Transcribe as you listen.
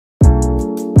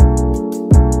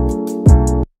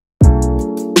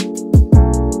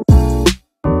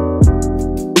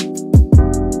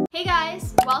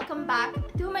welcome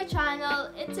back to my channel.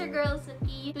 It's your girl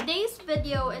Sittie. Today's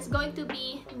video is going to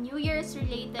be New Year's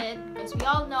related because we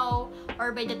all know,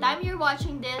 or by the time you're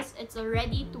watching this, it's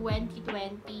already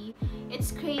 2020.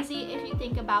 It's crazy if you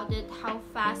think about it, how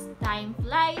fast time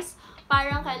flies.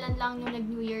 Parang kailan lang yung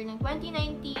nag-New Year ng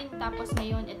 2019, tapos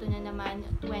ngayon, ito na naman,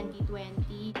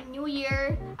 2020. New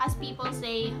Year, as people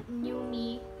say, new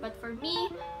me. But for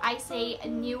me, I say a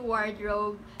new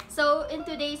wardrobe. So, in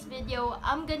today's video,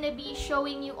 I'm gonna be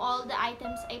showing you all the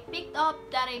items I picked up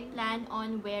that I plan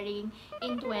on wearing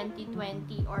in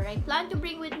 2020. Or I plan to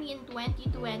bring with me in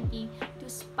 2020 to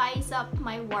spice up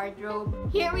my wardrobe.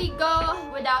 Here we go!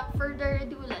 Without further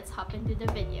ado, let's hop into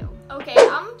the video. Okay,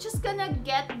 I'm just gonna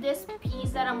get this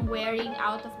piece that I'm wearing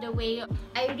out of the way.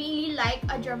 I really like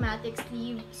a dramatic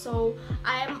sleeve, so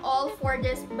I'm all for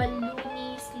this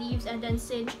balloony sleeves and then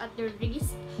cinch at the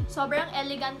wrist. Sobrang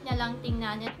elegant niya lang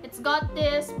tingnan. It's got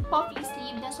this puffy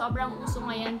sleeve na sobrang uso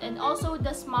ngayon, and also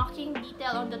the smocking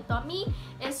detail on the tummy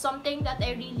is something that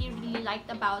I really liked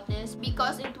about this,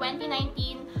 because in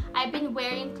 2019 I've been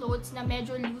wearing clothes na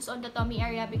medyo loose on the tummy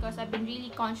area because I've been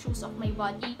really conscious of my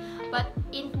body. But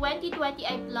in 2020,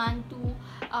 I plan to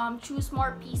choose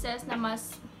more pieces na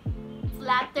mas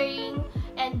flattering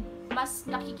and mas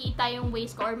nakikita yung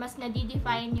waist ko, or mas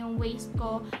nadidefine yung waist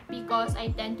ko, because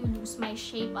I tend to lose my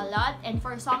shape a lot. And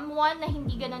for someone na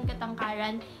hindi ganun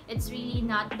katangkaran, it's really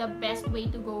not the best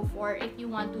way to go for if you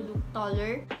want to look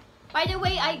taller. By the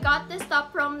way, I got this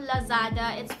top from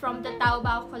Lazada. It's from the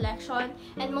Taobao collection.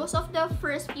 And most of the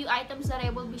first few items that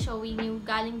I will be showing you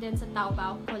galing din sa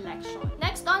Taobao collection.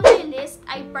 Next on my list,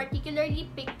 I particularly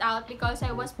picked out because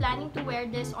I was planning to wear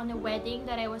this on a wedding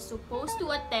that I was supposed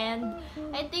to attend,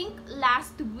 I think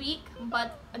last week,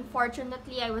 but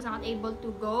unfortunately, I was not able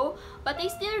to go. But I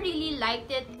still really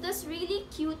liked it. This really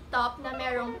cute top na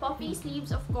merong puffy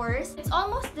sleeves, of course. It's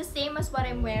almost the same as what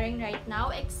I'm wearing right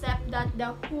now, except that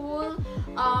the whole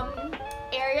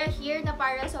area here na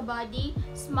para sa body,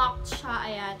 smocked siya,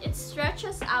 ayan. It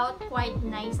stretches out quite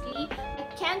nicely. I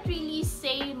can't really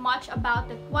say much about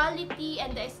the quality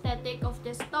and the aesthetic of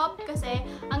this top kasi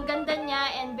ang ganda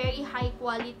niya and very high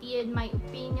quality in my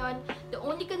opinion. The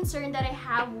only concern that I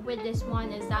have with this one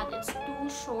is that it's too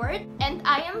short, and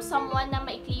I am someone na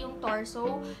maikli yung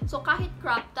torso, so kahit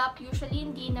crop top, usually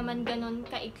hindi naman ganun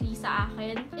kaikli sa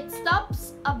akin. It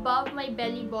stops above my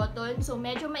belly button, so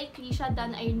medyo maikli siya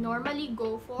than I normally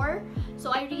go for.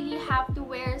 So I really have to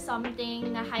wear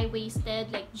something na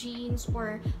high-waisted like jeans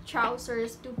or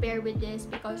trousers to pair with this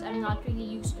because I'm not really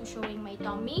used to showing my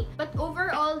tummy. But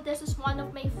overall, this is one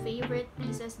of my favorite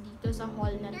pieces dito sa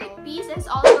haul na to. Third piece is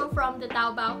also from the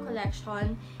Taobao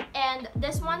collection, and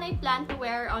this one I plan to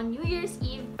wear on New Year's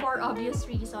Eve for obvious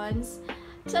reasons.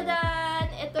 Tadan!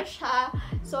 Ito siya.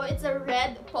 So, it's a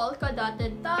red polka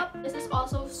dotted top. This is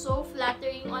also so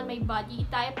flattering on my body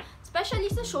type, especially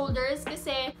sa shoulders,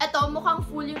 kasi ito, mukhang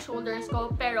full yung shoulders ko,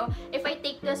 pero if I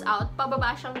take this out,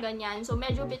 pababa siyang ganyan, so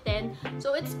medyo bitin.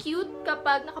 So, it's cute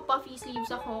kapag naka-puffy sleeves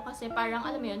ako, kasi parang,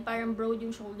 alam mo yun, parang broad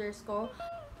yung shoulders ko.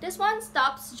 This one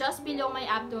stops just below my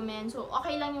abdomen, so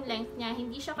okay lang yung length niya.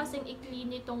 Hindi siya kasing ikli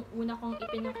nitong una kong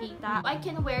ipinakita. I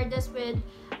can wear this with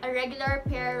a regular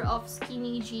pair of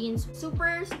skinny jeans.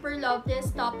 Super love this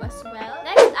top as well.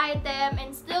 Next item, and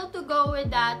still to go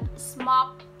with that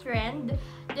smock trend,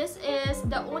 this is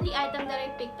the only item that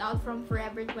I picked out from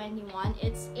Forever 21.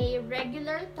 It's a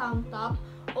regular tank top.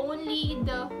 Only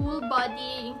the whole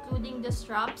body, including the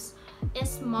straps,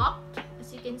 is smocked. As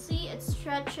you can see, it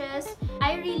stretches.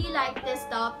 I really like this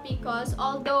top because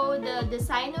although the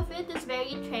design of it is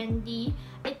very trendy,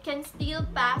 it can still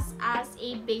pass as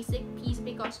a basic piece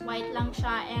because white lang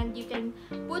siya, and you can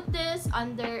put this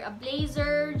under a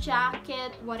blazer,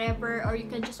 jacket, whatever, or you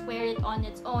can just wear it on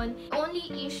its own. The only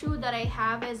issue that I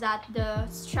have is that the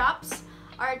straps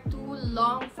are too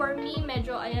long for me.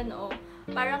 Medyo, ayan oh,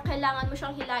 parang kailangan mo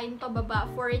siyang hilain pababa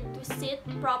for it to sit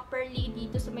properly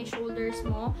dito sa may shoulders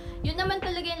mo. Yun naman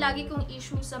talaga yung lagi kong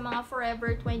issue sa mga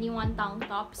Forever 21 tank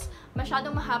tops.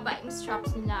 Masyadong mahaba yung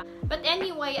straps nila. But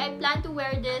anyway, I plan to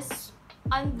wear this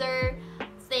under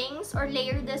things or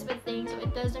layer this with things, so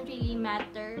it doesn't really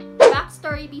matter.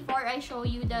 Backstory before I show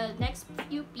you the next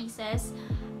few pieces.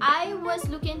 I was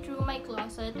looking through my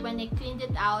closet when I cleaned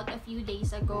it out a few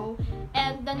days ago,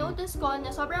 and na-notice ko na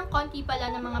sobrang konti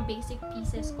pala ng mga basic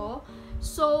pieces ko.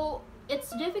 So, it's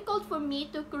difficult for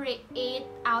me to create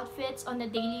outfits on a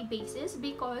daily basis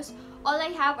because all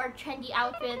I have are trendy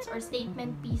outfits or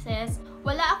statement pieces.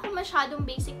 Wala ako masyadong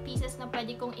basic pieces na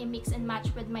pwede kong i-mix and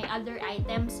match with my other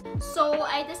items. So,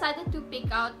 I decided to pick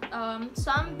out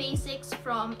some basics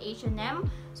from H&M.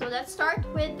 So, let's start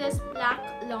with this black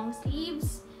long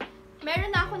sleeves.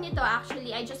 Meron na ako nito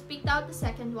actually. I just picked out the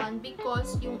second one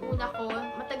because yung una ko,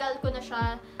 matagal ko na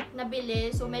siya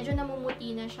nabili. So, medyo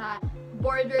namumuti na siya.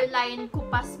 Borderline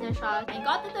kupas na siya. I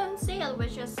got it on sale,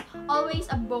 which is always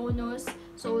a bonus.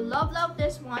 So, love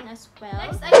this one as well.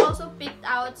 Next, I also picked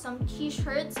out some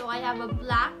t-shirts. So, I have a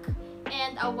black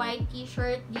and a white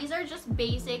t-shirt. These are just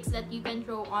basics that you can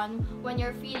throw on when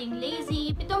you're feeling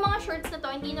lazy. Ito mga shirts na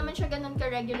to, hindi naman siya ganun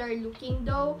ka-regular looking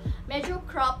though. Medyo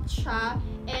cropped siya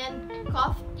and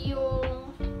cuffed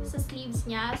yung sa sleeves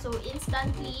niya. So,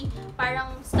 instantly,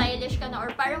 parang stylish ka na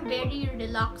or parang very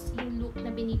relaxed yung look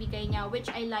na binibigay niya,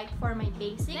 which I like for my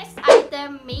basics. Next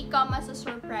item may come as a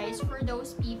surprise for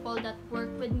those people that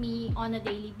work with me on a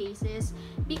daily basis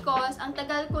because ang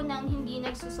tagal ko nang hindi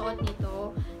nagsusuot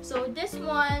nito. So, this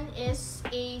one is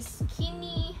a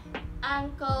skinny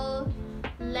ankle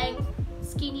length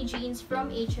skinny jeans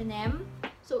from H&M.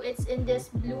 So it's in this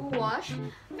blue wash.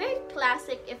 Very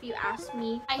classic if you ask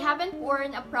me. I haven't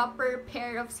worn a proper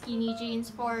pair of skinny jeans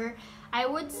for, I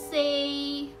would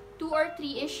say, 2 or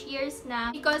 3-ish years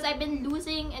na because I've been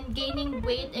losing and gaining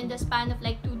weight in the span of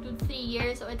like 2 to 3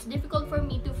 years. So it's difficult for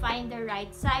me to find the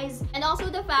right size. And also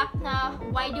the fact na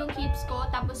wide yung hips ko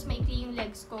tapos maikli yung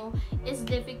legs ko is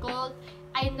difficult.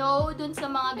 I know dun sa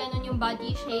mga ganun yung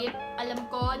body shape, alam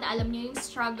ko na alam nyo yung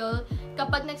struggle.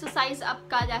 Kapag nagsa-size up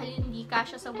ka dahil hindi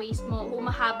kasya sa waist mo,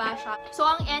 humahaba siya. So,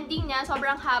 ang ending niya,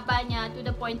 sobrang haba niya to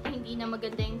the point na hindi na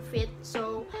maganda yung fit.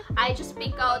 So, I just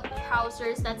pick out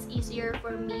trousers that's easier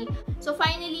for me. So,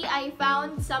 finally, I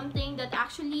found something that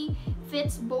actually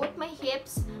fits both my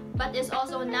hips but is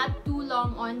also not too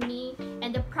long on me.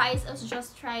 And the price is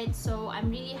just right. So,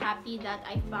 I'm really happy that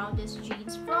I found this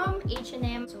jeans from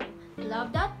H&M. So,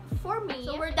 love that for me.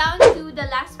 So we're down to the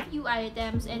last few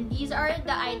items and these are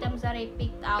the items that I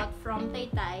picked out from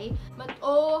Taytay. But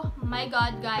oh my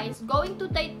god guys, going to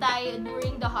Taytay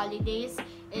during the holidays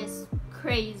is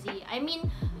crazy. I mean,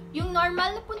 yung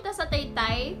normal na punta sa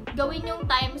Taytay, gawin yung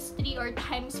times 3 or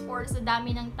times 4 sa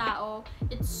dami ng tao.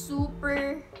 It's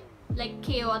super like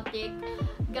chaotic.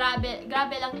 Grabe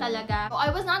lang talaga. So, I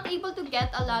was not able to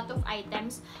get a lot of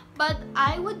items, but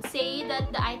I would say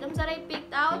that the items that I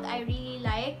picked out, I really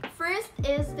like. First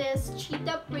is this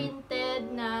cheetah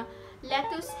printed na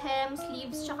lettuce hem,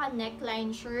 sleeves, tsaka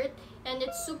neckline shirt. And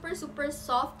it's super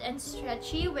soft and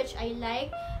stretchy, which I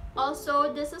like.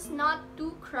 Also, this is not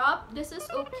too cropped. This is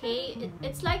okay.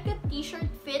 It's like a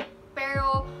t-shirt fit,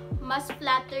 pero mas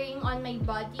flattering on my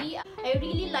body. I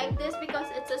really like this because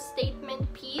it's a statement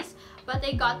piece, but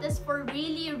I got this for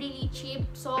really cheap.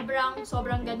 Sobrang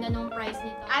ganda ng price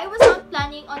nito. I was not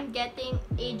planning on getting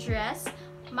a dress,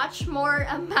 much more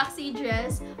a maxi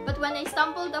dress, but when I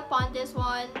stumbled upon this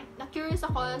one, na-curious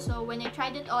ako. So when I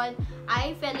tried it on,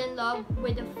 I fell in love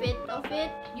with the fit of it.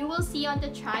 You will see on the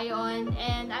try on,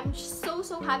 and I'm just so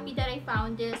happy that I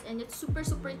found this, and it's super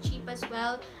cheap as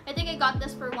well. I think I got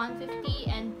this for 150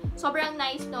 and sobrang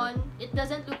nice nun. It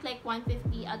doesn't look like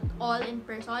 150 at all in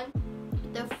person.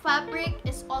 The fabric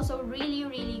is also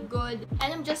really good,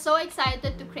 and I'm just so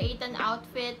excited to create an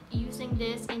outfit using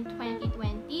this in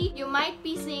 2020. You might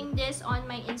be seeing this on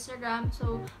my Instagram,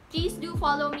 so please do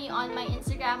follow me on my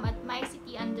Instagram at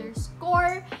mycity_.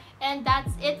 And that's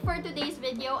it for today's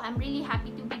video. I'm really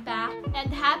happy to be back,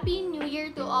 and Happy New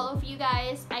Year to all of you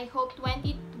guys. I hope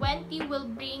 2020 will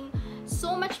bring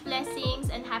so much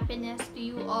blessings and happiness to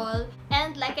you all.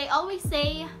 And like I always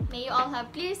say, may you all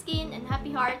have clear skin and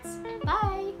happy hearts.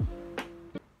 Bye!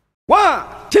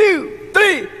 1, 2,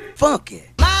 3, funky!